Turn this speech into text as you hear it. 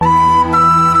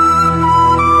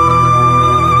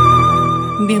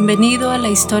Bienvenido a la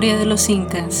historia de los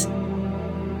incas.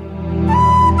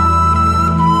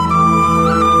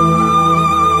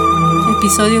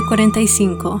 Episodio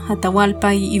 45.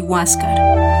 Atahualpa y Huascar.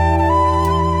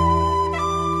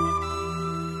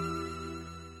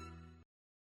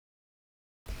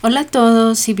 Hola a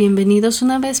todos y bienvenidos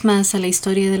una vez más a la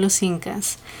historia de los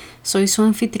incas. Soy su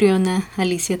anfitriona,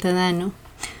 Alicia Tadano.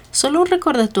 Solo un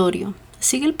recordatorio.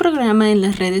 Sigue el programa en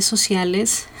las redes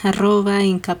sociales,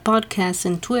 @IncaPodcast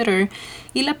en Twitter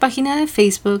y la página de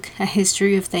Facebook A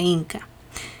History of the Inca.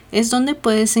 Es donde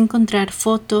puedes encontrar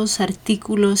fotos,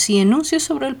 artículos y anuncios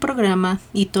sobre el programa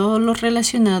y todo lo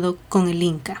relacionado con el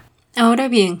Inca. Ahora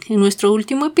bien, en nuestro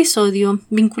último episodio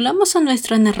vinculamos a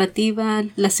nuestra narrativa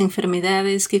las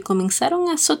enfermedades que comenzaron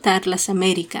a azotar las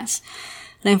Américas.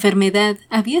 La enfermedad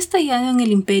había estallado en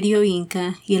el Imperio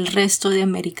Inca y el resto de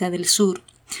América del Sur.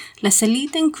 Las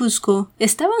élites en Cusco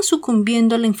estaban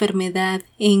sucumbiendo a la enfermedad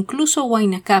e incluso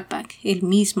Huayna Cápac, el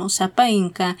mismo Sapa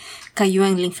Inca, cayó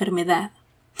en la enfermedad.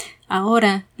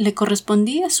 Ahora le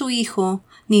correspondía a su hijo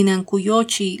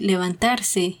Ninancuyochi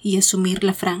levantarse y asumir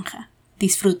la franja.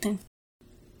 Disfruten.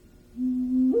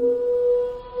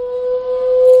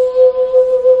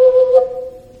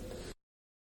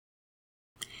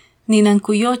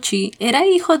 Ninancuyochi era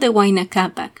hijo de Huayna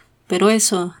Cápac, pero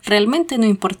eso realmente no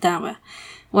importaba.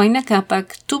 Huayna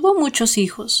Cápac tuvo muchos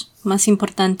hijos. Más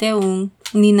importante aún,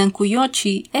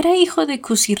 Ninancuyochi era hijo de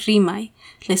Cusirrimay,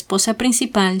 la esposa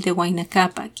principal de Huayna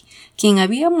Cápac, quien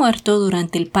había muerto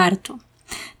durante el parto.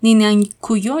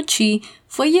 Ninancuyochi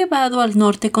fue llevado al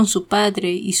norte con su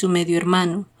padre y su medio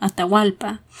hermano,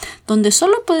 Atahualpa, donde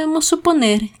solo podemos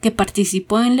suponer que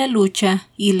participó en la lucha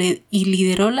y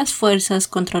lideró las fuerzas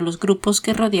contra los grupos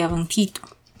que rodeaban Quito.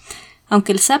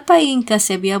 Aunque el Sapa Inca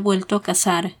se había vuelto a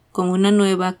casar con una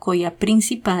nueva coya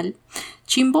principal,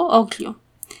 Chimbo Ocllo,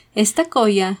 esta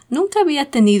coya nunca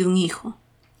había tenido un hijo.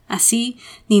 Así,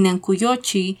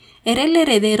 Ninancuyochi era el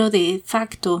heredero de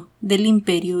facto del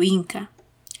Imperio Inca.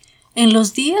 En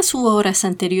los días u horas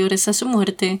anteriores a su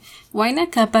muerte, Huayna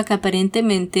Cápac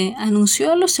aparentemente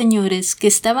anunció a los señores que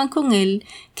estaban con él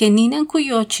que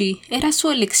Ninancuyochi era su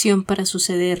elección para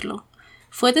sucederlo.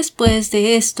 Fue después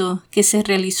de esto que se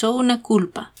realizó una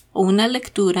culpa o una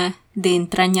lectura de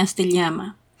entrañas de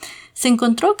llama. Se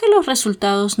encontró que los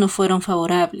resultados no fueron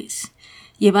favorables.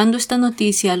 Llevando esta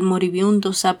noticia al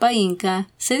moribundo Sapa Inca,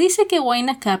 se dice que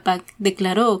Huayna Cápac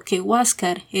declaró que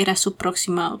Huascar era su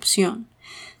próxima opción.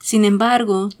 Sin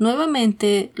embargo,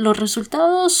 nuevamente los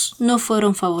resultados no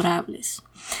fueron favorables.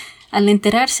 Al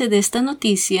enterarse de esta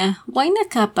noticia, Huayna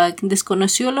Cápac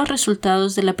desconoció los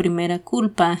resultados de la primera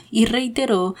culpa y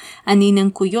reiteró a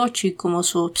Ninancuyochi como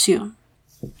su opción.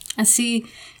 Así,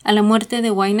 a la muerte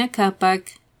de Huayna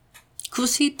Cápac,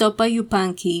 Cusi Topa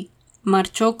Yupanqui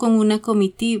marchó con una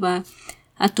comitiva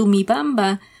a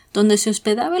Tumibamba, donde se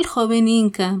hospedaba el joven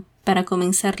Inca para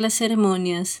comenzar las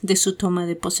ceremonias de su toma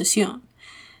de posesión.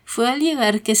 Fue al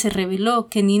llegar que se reveló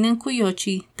que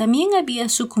Ninancuyochi también había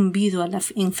sucumbido a la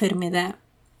enfermedad.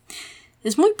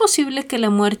 Es muy posible que la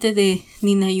muerte de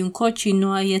Ninancuyochi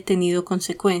no haya tenido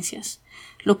consecuencias.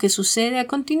 Lo que sucede a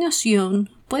continuación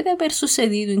puede haber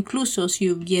sucedido incluso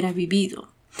si hubiera vivido.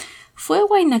 Fue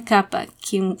Huayna Cápac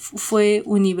quien fue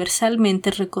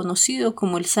universalmente reconocido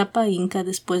como el Sapa Inca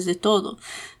después de todo,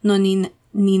 no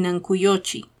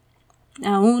Ninancuyochi.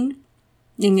 Aún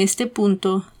en este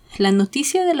punto, la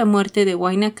noticia de la muerte de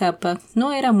Huayna Cápac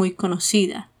no era muy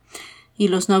conocida, y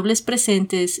los nobles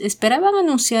presentes esperaban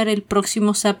anunciar el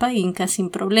próximo Sapa Inca sin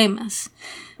problemas.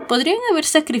 Podrían haber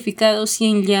sacrificado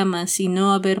 100 llamas y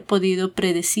no haber podido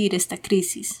predecir esta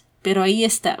crisis, pero ahí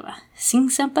estaba, sin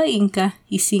Sapa Inca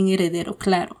y sin heredero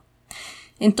claro.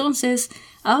 Entonces,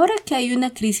 ahora que hay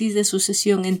una crisis de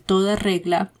sucesión en toda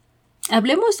regla,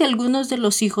 hablemos de algunos de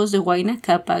los hijos de Huayna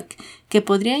Cápac que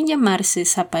podrían llamarse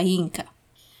Sapa Inca.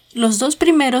 Los dos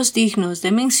primeros dignos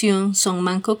de mención son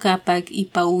Manco Cápac y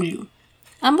Paullu.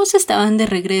 Ambos estaban de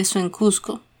regreso en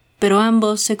Cusco, pero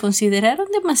ambos se consideraron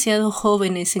demasiado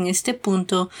jóvenes en este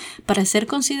punto para ser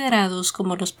considerados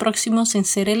como los próximos en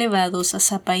ser elevados a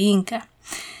Sapa Inca.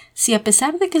 Si a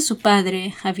pesar de que su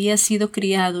padre había sido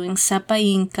criado en Sapa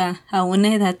Inca a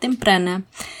una edad temprana,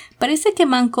 parece que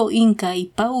Manco Inca y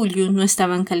Paullu no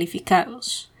estaban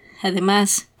calificados.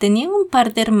 Además, tenían un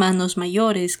par de hermanos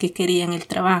mayores que querían el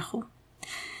trabajo.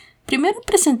 Primero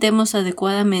presentemos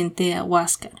adecuadamente a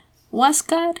Huascar.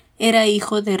 Huascar era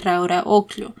hijo de Raura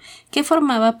Ocllo, que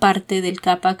formaba parte del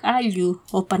Cápac Ayllu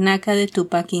o Panaca de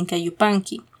Tupac Inca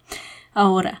Yupanqui.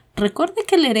 Ahora, recuerde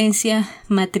que la herencia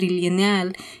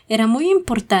matrilineal era muy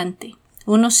importante.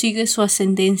 Uno sigue su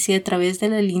ascendencia a través de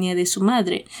la línea de su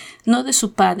madre, no de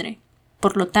su padre.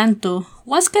 Por lo tanto,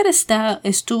 Huascar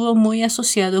estuvo muy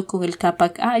asociado con el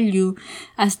Cápac Ayllu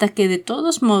hasta que de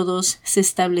todos modos se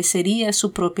establecería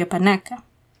su propia panaca.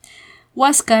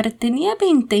 Huascar tenía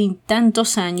 20 y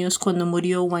tantos años cuando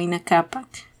murió Huayna Cápac.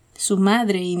 Su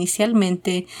madre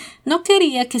inicialmente no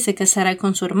quería que se casara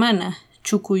con su hermana,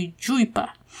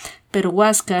 Chucuyuypa, pero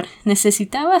Huascar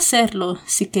necesitaba hacerlo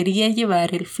si quería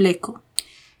llevar el fleco.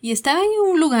 Y estaba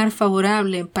en un lugar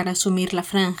favorable para asumir la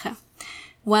franja.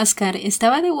 Huascar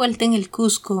estaba de vuelta en el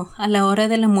Cusco a la hora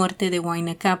de la muerte de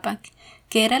Huayna Cápac,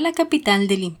 que era la capital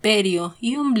del imperio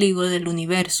y ombligo del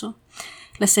universo.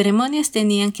 Las ceremonias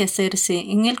tenían que hacerse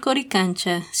en el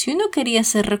Coricancha si uno quería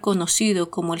ser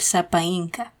reconocido como el Zapa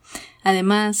Inca.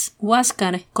 Además,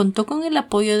 Huascar contó con el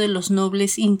apoyo de los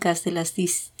nobles incas de las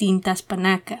distintas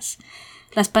panacas.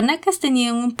 Las panacas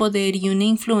tenían un poder y una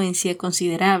influencia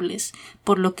considerables,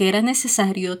 por lo que era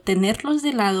necesario tenerlos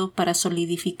de lado para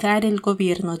solidificar el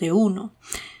gobierno de uno.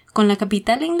 Con la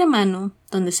capital en la mano,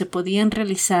 donde se podían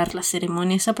realizar las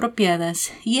ceremonias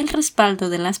apropiadas y el respaldo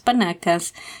de las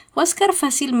panacas, Huascar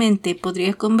fácilmente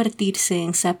podría convertirse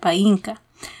en Zapa Inca,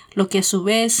 lo que a su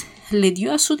vez le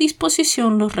dio a su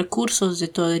disposición los recursos de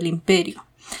todo el imperio.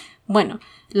 Bueno,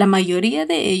 la mayoría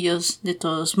de ellos de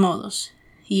todos modos.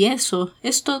 Y eso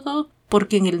es todo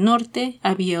porque en el norte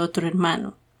había otro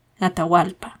hermano,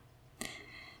 Atahualpa.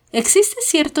 Existe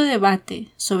cierto debate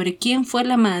sobre quién fue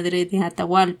la madre de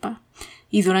Atahualpa,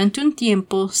 y durante un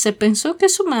tiempo se pensó que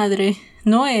su madre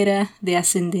no era de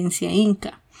ascendencia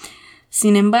inca.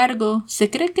 Sin embargo, se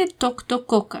cree que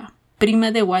Toctococa,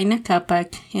 prima de Huayna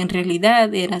Cápac, en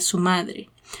realidad era su madre.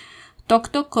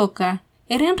 Toctococa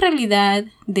era en realidad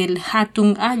del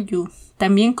Hatun Ayllu,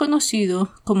 también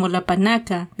conocido como la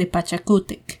panaca de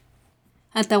Pachacútec.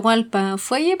 Atahualpa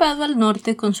fue llevado al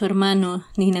norte con su hermano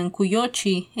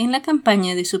Ninancuyochi en la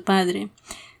campaña de su padre.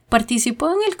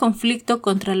 Participó en el conflicto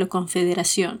contra la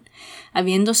Confederación,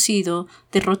 habiendo sido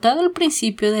derrotado al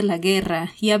principio de la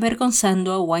guerra y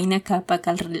avergonzando a Huayna Cápac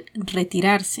al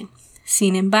retirarse.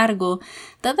 Sin embargo,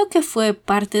 dado que fue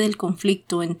parte del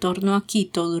conflicto en torno a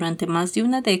Quito durante más de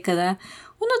una década,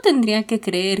 uno tendría que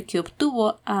creer que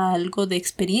obtuvo algo de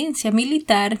experiencia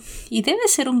militar y debe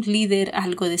ser un líder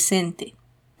algo decente.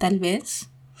 Tal vez.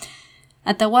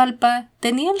 Atahualpa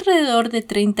tenía alrededor de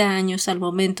 30 años al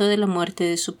momento de la muerte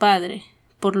de su padre,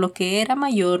 por lo que era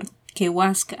mayor que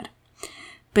Huascar.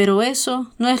 Pero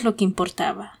eso no es lo que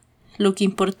importaba. Lo que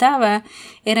importaba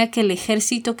era que el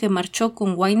ejército que marchó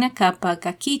con Huayna Cápac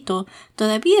a Quito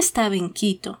todavía estaba en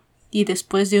Quito, y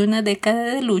después de una década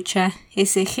de lucha,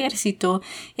 ese ejército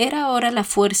era ahora la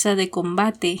fuerza de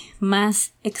combate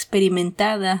más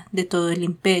experimentada de todo el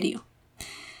imperio.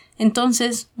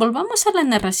 Entonces, volvamos a la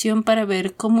narración para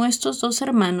ver cómo estos dos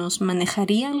hermanos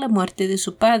manejarían la muerte de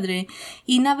su padre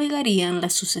y navegarían la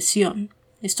sucesión.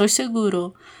 Estoy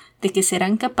seguro de que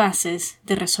serán capaces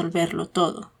de resolverlo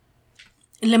todo.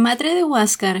 La madre de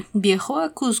Huascar viajó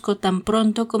a Cusco tan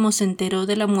pronto como se enteró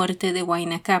de la muerte de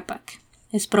Huayna Cápac.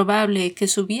 Es probable que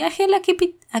su viaje a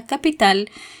la capital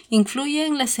influya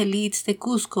en las élites de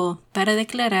Cusco para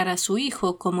declarar a su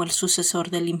hijo como el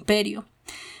sucesor del imperio.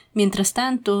 Mientras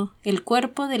tanto, el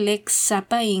cuerpo del ex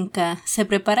Zapa Inca se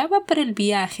preparaba para el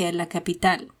viaje a la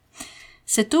capital.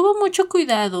 Se tuvo mucho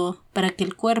cuidado para que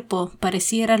el cuerpo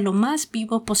pareciera lo más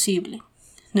vivo posible.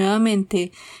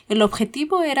 Nuevamente, el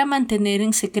objetivo era mantener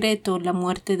en secreto la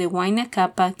muerte de Huayna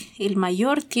Cápac el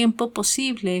mayor tiempo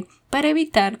posible para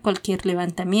evitar cualquier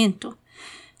levantamiento.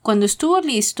 Cuando estuvo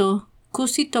listo,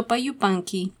 Cusi Topa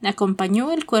Yupanqui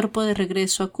acompañó el cuerpo de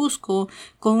regreso a Cusco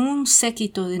con un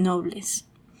séquito de nobles.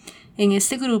 En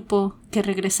este grupo que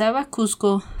regresaba a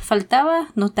Cusco faltaba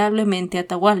notablemente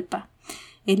Atahualpa.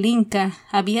 El Inca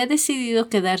había decidido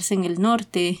quedarse en el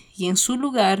norte y en su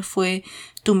lugar fue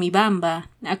Tumibamba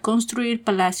a construir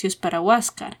palacios para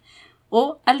Huascar,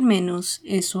 o al menos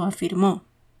eso afirmó.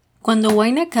 Cuando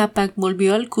Huayna Cápac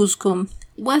volvió al Cusco,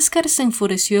 Huascar se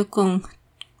enfureció con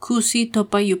Cusi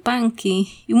Topa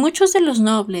Yupanqui y muchos de los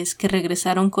nobles que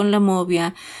regresaron con la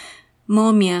momia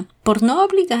por no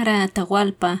obligar a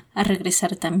Atahualpa a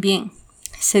regresar también.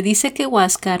 Se dice que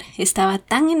Huascar estaba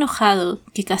tan enojado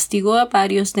que castigó a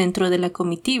varios dentro de la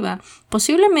comitiva,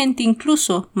 posiblemente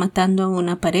incluso matando a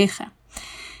una pareja.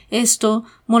 Esto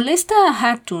molesta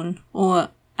a Hatun o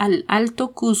al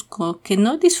Alto Cusco, que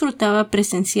no disfrutaba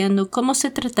presenciando cómo se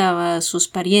trataba a sus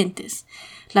parientes.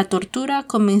 La tortura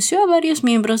convenció a varios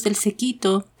miembros del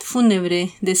séquito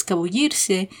fúnebre de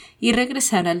escabullirse y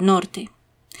regresar al norte.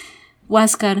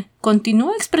 Huascar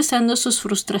continuó expresando sus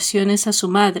frustraciones a su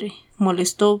madre.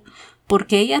 Molestó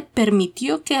porque ella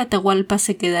permitió que Atahualpa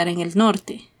se quedara en el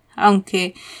norte.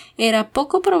 aunque era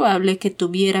poco probable que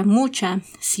tuviera mucha,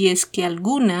 si es que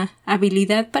alguna,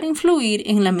 habilidad para influir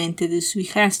en la mente de su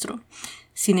hijastro.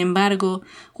 Sin embargo,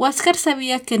 Huascar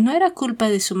sabía que no era culpa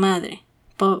de su madre.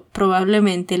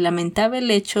 Probablemente lamentaba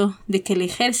el hecho de que el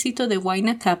ejército de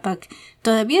Huayna Cápac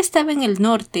todavía estaba en el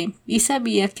norte y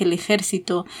sabía que el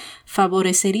ejército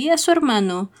favorecería a su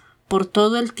hermano por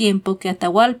todo el tiempo que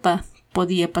Atahualpa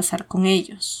podía pasar con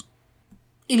ellos.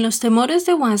 Y los temores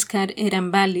de Huascar eran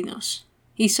válidos.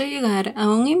 Hizo llegar a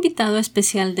un invitado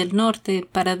especial del norte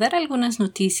para dar algunas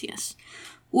noticias.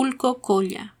 Ulco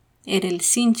Colla era el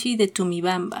Sinchi de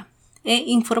Tumibamba, e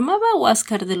informaba a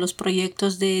Huascar de los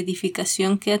proyectos de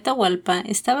edificación que Atahualpa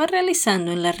estaba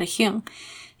realizando en la región.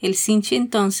 El Sinchi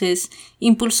entonces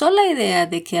impulsó la idea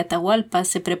de que Atahualpa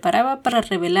se preparaba para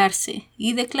rebelarse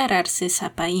y declararse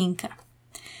Zapa Inca.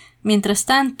 Mientras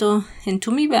tanto, en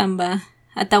Tumibamba,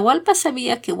 Atahualpa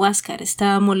sabía que Huascar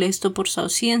estaba molesto por su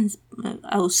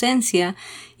ausencia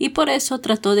y por eso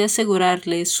trató de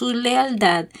asegurarle su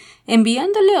lealtad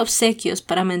enviándole obsequios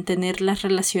para mantener las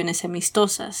relaciones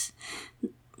amistosas.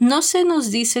 No se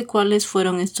nos dice cuáles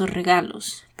fueron estos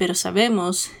regalos, pero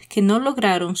sabemos que no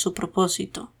lograron su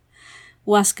propósito.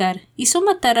 Huascar hizo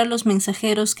matar a los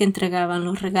mensajeros que entregaban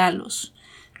los regalos.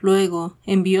 Luego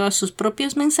envió a sus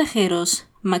propios mensajeros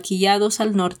maquillados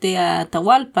al norte a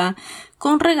Atahualpa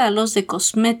con regalos de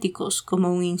cosméticos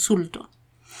como un insulto.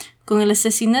 Con el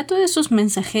asesinato de sus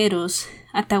mensajeros,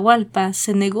 Atahualpa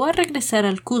se negó a regresar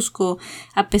al Cusco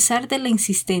a pesar de la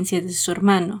insistencia de su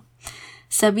hermano.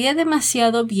 Sabía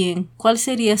demasiado bien cuál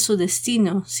sería su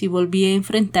destino si volvía a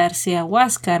enfrentarse a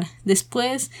Huascar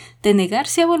después de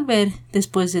negarse a volver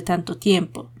después de tanto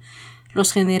tiempo.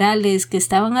 Los generales que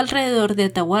estaban alrededor de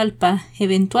Atahualpa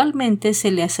eventualmente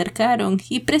se le acercaron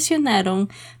y presionaron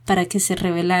para que se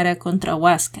rebelara contra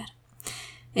Huascar.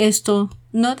 Esto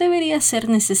no debería ser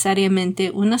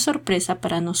necesariamente una sorpresa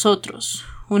para nosotros.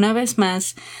 Una vez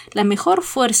más, la mejor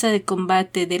fuerza de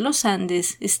combate de los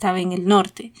Andes estaba en el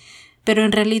norte, pero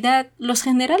en realidad los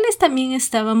generales también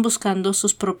estaban buscando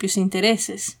sus propios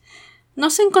intereses. No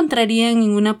se encontrarían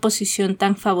en una posición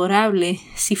tan favorable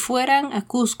si fueran a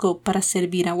Cusco para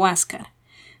servir a Huascar.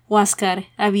 Huascar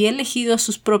había elegido a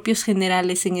sus propios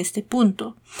generales en este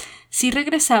punto. Si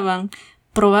regresaban,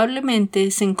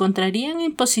 probablemente se encontrarían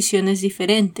en posiciones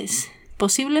diferentes,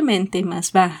 posiblemente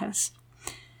más bajas.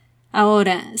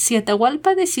 Ahora, si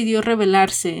Atahualpa decidió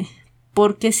rebelarse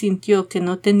porque sintió que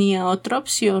no tenía otra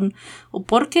opción o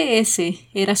porque ese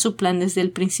era su plan desde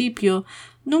el principio,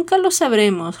 nunca lo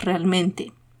sabremos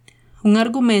realmente. Un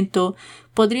argumento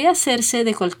podría hacerse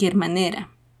de cualquier manera,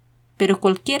 pero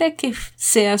cualquiera que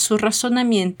sea su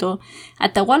razonamiento,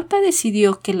 Atahualpa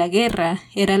decidió que la guerra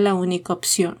era la única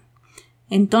opción.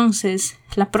 Entonces,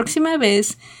 la próxima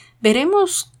vez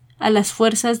veremos a las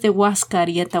fuerzas de Huascar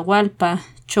y Atahualpa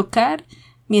chocar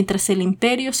mientras el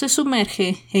imperio se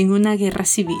sumerge en una guerra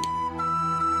civil.